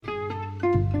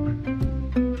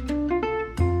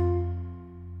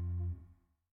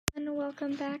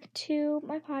back to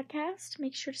my podcast.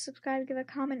 Make sure to subscribe, give a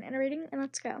comment, and a rating, and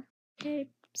let's go. Okay,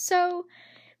 so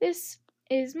this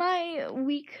is my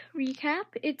week recap.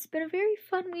 It's been a very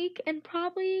fun week and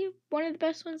probably one of the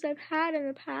best ones I've had in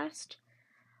the past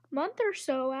month or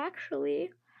so,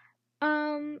 actually.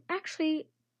 Actually,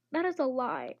 that is a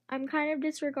lie. I'm kind of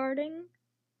disregarding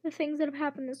the things that have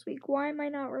happened this week. Why am I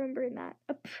not remembering that?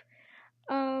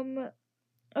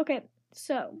 Okay,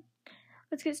 so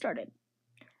let's get started.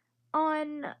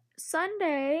 On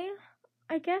Sunday,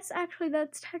 I guess actually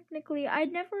that's technically,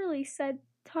 I'd never really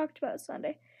talked about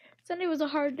Sunday. Sunday was a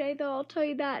hard day though, I'll tell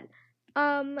you that.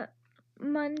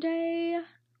 Monday,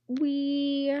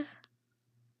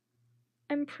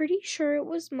 I'm pretty sure it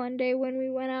was Monday when we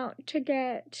went out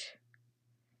to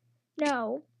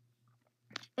no,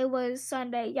 it was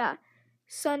Sunday, yeah.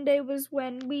 Sunday was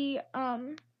when we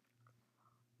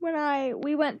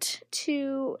went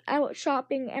out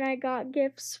shopping and I got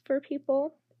gifts for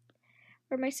people,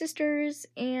 for my sisters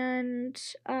and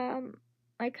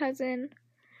my cousin.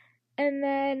 And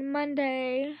then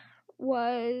Monday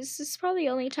this is probably the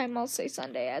only time I'll say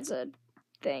Sunday as a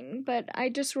thing, but I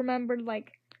just remembered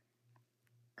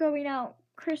going out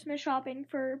Christmas shopping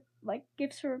for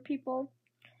gifts for people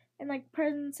and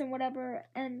presents and whatever,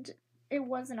 and it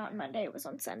wasn't on Monday, it was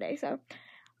on Sunday. So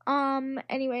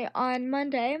anyway, on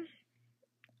Monday,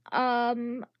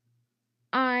 I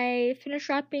finished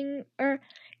wrapping or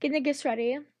getting the gifts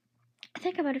ready. I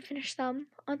think I might have finished them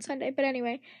on Sunday, but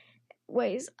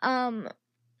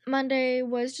Monday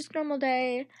was just a normal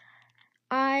day.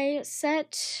 I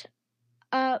set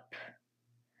up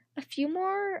a few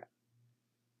more,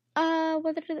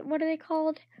 what are they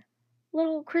called?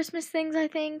 Little Christmas things, I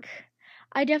think.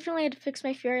 I definitely had to fix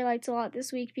my fairy lights a lot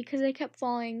this week because they kept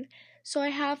falling. So I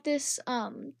have this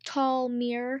tall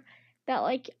mirror that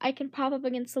I can pop up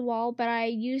against the wall, but I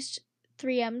used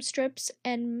 3M strips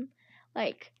and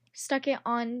stuck it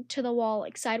onto the wall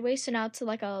sideways, so now it's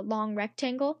a long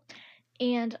rectangle.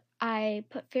 And I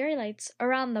put fairy lights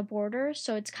around the border,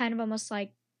 so it's kind of almost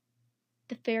like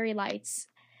the fairy lights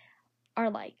are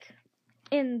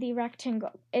in the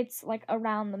rectangle. It's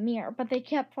around the mirror, but they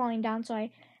kept falling down, so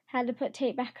I had to put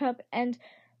tape back up. And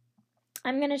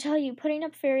I'm gonna tell you, putting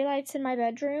up fairy lights in my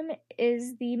bedroom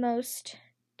is the most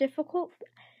difficult.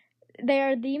 They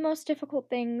are the most difficult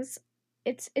things.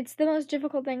 It's the most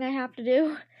difficult thing I have to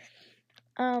do.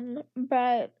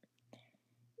 But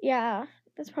yeah,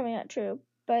 that's probably not true.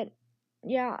 But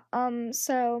yeah,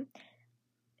 so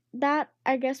that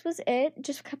I guess was it.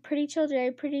 Just a pretty chill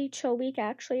day, pretty chill week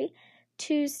actually.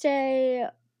 Tuesday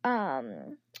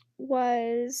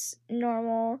was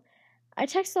normal. I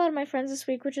texted a lot of my friends this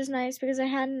week, which is nice because I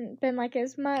hadn't been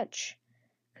as much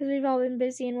because we've all been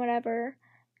busy and whatever.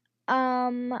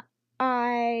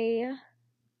 I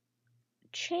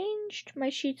changed my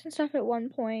sheets and stuff at one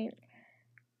point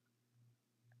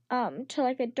to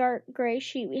a dark gray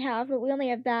sheet we have, but we only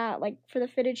have that for the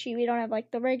fitted sheet. We don't have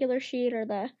the regular sheet or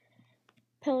the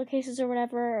pillowcases or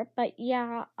whatever. But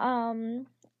yeah, and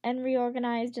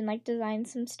reorganized and designed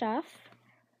some stuff.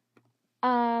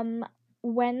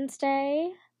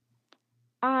 Wednesday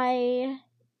I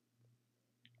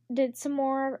did some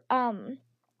more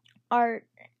art,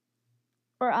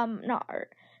 or not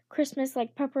art, Christmas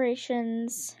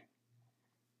preparations.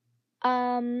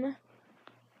 It's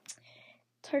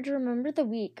hard to remember the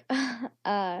week.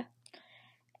 And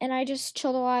I just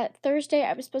chilled a lot. Thursday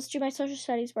I was supposed to do my social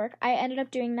studies work. I ended up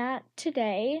doing that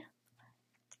today.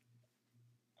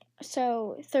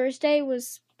 So Thursday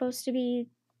was supposed to be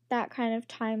that kind of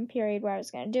time period where I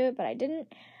was going to do it, but I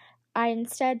didn't. I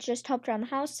instead just helped around the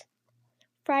house.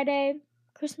 Friday,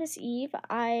 Christmas Eve,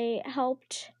 I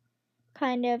helped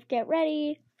kind of get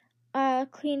ready,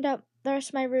 cleaned up the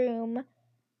rest of my room.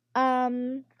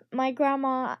 My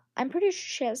grandma, I'm pretty sure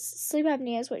she has sleep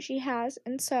apnea is what she has,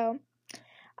 and so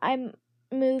I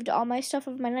moved all my stuff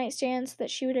off my nightstand so that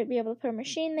she would be able to put her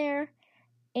machine there,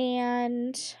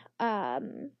 and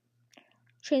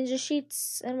change the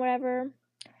sheets and whatever.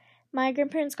 My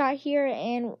grandparents got here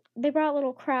and they brought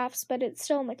little crafts, but it's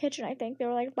still in the kitchen, I think. They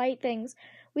were light things.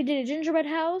 We did a gingerbread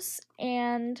house,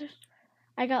 and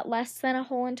I got less than a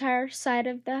whole entire side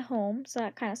of the home, so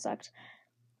that kind of sucked.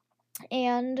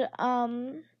 And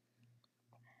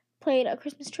played a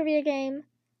Christmas trivia game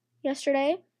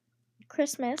yesterday.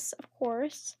 Christmas, of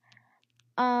course.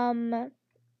 Really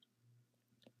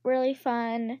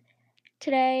fun.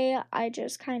 Today, I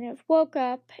just kind of woke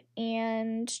up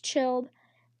and chilled.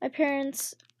 My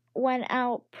parents went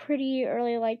out pretty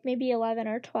early, maybe 11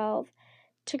 or 12,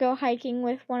 to go hiking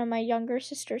with one of my younger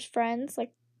sister's friends,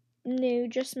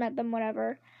 just met them,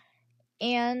 whatever.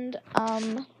 And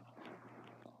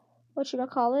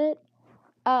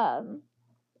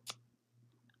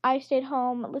I stayed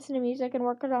home, listened to music, and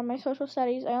worked on my social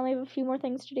studies. I only have a few more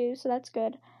things to do, so that's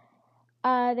good.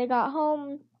 They got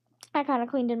home. I kind of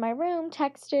cleaned in my room,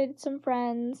 texted some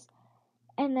friends,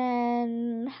 and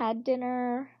then had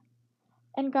dinner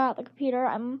and got the computer.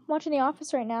 I'm watching The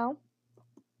Office right now.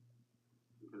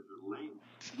 Because it's lame.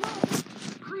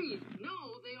 Creed,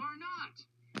 no, they are not.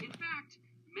 In fact,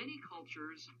 many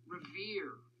cultures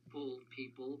revere old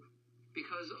people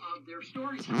because of their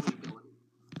storytelling ability.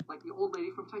 Like the old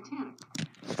lady from Titanic.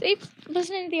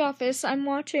 Listening to The Office, I'm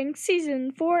watching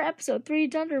Season 4, Episode 3,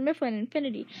 Dunder Mifflin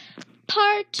Infinity,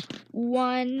 Part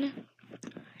 1.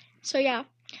 So yeah,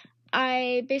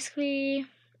 I basically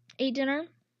ate dinner.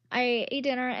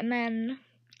 And then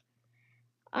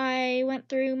I went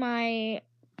through my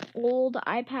old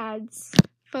iPad's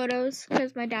photos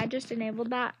because my dad just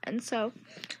enabled that, and so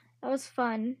that was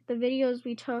fun. The videos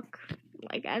we took,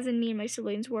 like as in me and my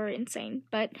siblings, were insane.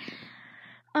 But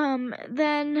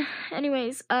then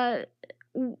anyways, I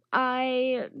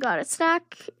got a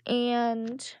snack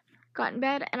and got in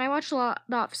bed, and I watched The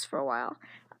Office for a while.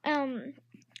 I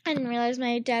didn't realize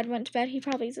my dad went to bed. He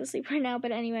probably is asleep right now,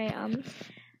 but anyway,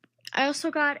 I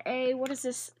also got a, what does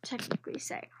this technically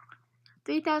say?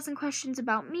 3,000 Questions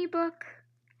About Me book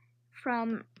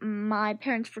from my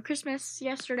parents for Christmas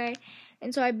yesterday,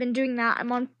 and so I've been doing that.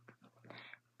 I'm on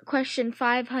question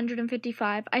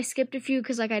 555. I skipped a few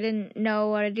because, like, I didn't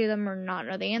know how to do them or not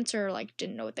know the answer, or, like,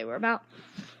 didn't know what they were about.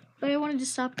 But I wanted to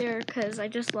stop there because I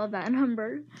just love that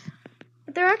number.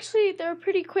 But they're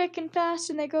pretty quick and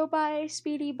fast, and they go by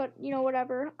speedy, but, you know,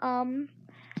 whatever.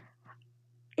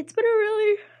 It's been a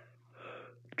really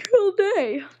chill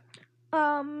day.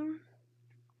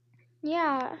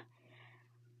 Yeah.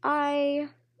 I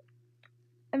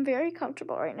am very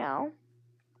comfortable right now.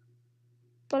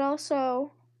 But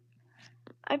also,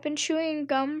 I've been chewing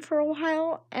gum for a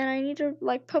while, and I need to,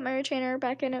 like, put my retainer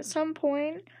back in at some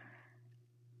point.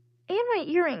 And my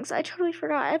earrings. I totally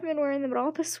forgot. I haven't been wearing them at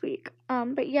all this week.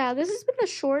 But yeah, this has been the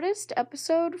shortest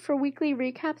episode for weekly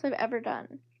recaps I've ever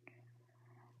done.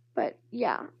 But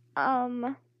yeah.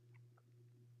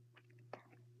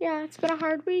 Yeah, it's been a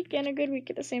hard week and a good week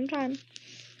at the same time.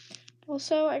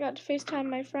 Also, I got to FaceTime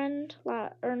my friend,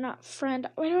 or not friend,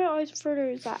 why do I always refer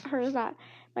to her as that?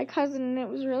 My cousin, and it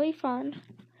was really fun.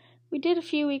 We did a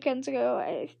few weekends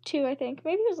ago, too, I think.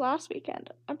 Maybe it was last weekend.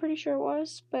 I'm pretty sure it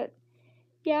was, but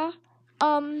yeah.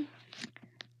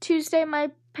 Tuesday,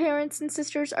 my parents and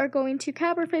sisters are going to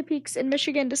Cabernet Peaks in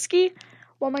Michigan to ski,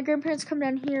 while my grandparents come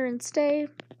down here and stay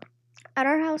at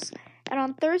our house. And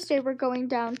on Thursday, we're going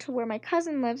down to where my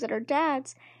cousin lives at her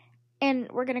dad's, and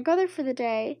we're going to go there for the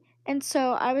day. And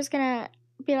so I was going to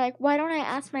be like, why don't I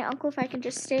ask my uncle if I can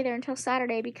just stay there until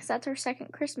Saturday, because that's our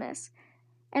second Christmas,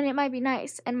 and it might be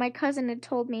nice. And my cousin had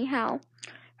told me how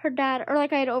her dad, or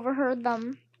like I had overheard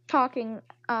them talking,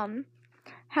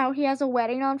 how he has a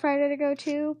wedding on Friday to go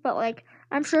to, but like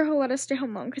I'm sure he'll let us stay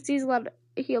home alone because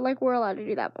we're allowed to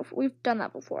do that before. We've done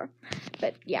that before.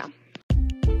 But yeah.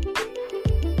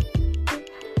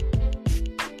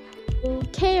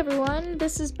 Okay, everyone,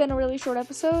 this has been a really short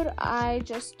episode.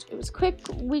 It was a quick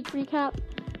week recap.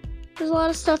 There's a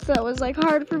lot of stuff that was like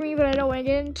hard for me, but I don't want to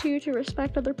get into to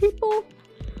respect other people.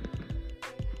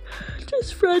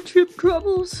 Just friendship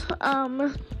troubles.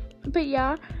 But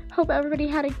yeah, hope everybody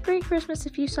had a great Christmas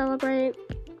if you celebrate.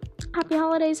 Happy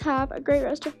holidays, have a great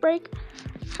rest of break.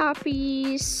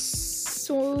 Happy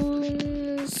sort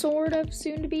of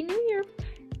soon to be New Year.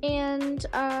 And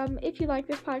if you like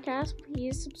this podcast,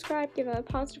 please subscribe, give a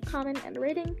positive comment and a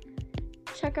rating.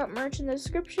 Check out merch in the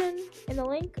description, in the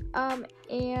link,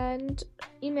 and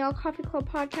email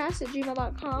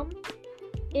coffeeclubpodcast@gmail.com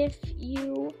if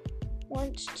you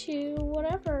want to,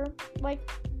 whatever, like,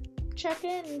 check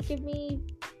in and give me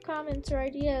comments or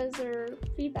ideas or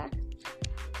feedback.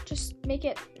 Just make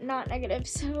it not negative.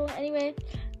 So anyway,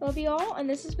 love you all, and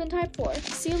this has been Type 4.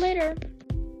 See you later.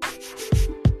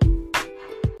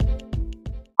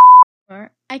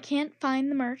 I can't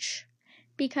find the merch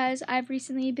because I've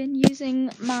recently been using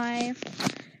my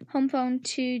home phone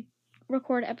to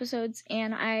record episodes,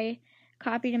 and I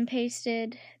copied and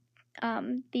pasted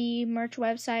the merch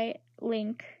website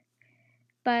link,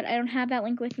 but I don't have that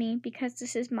link with me because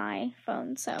this is my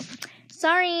phone. So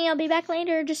sorry, I'll be back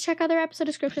later. Just check other episode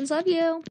descriptions. Love you.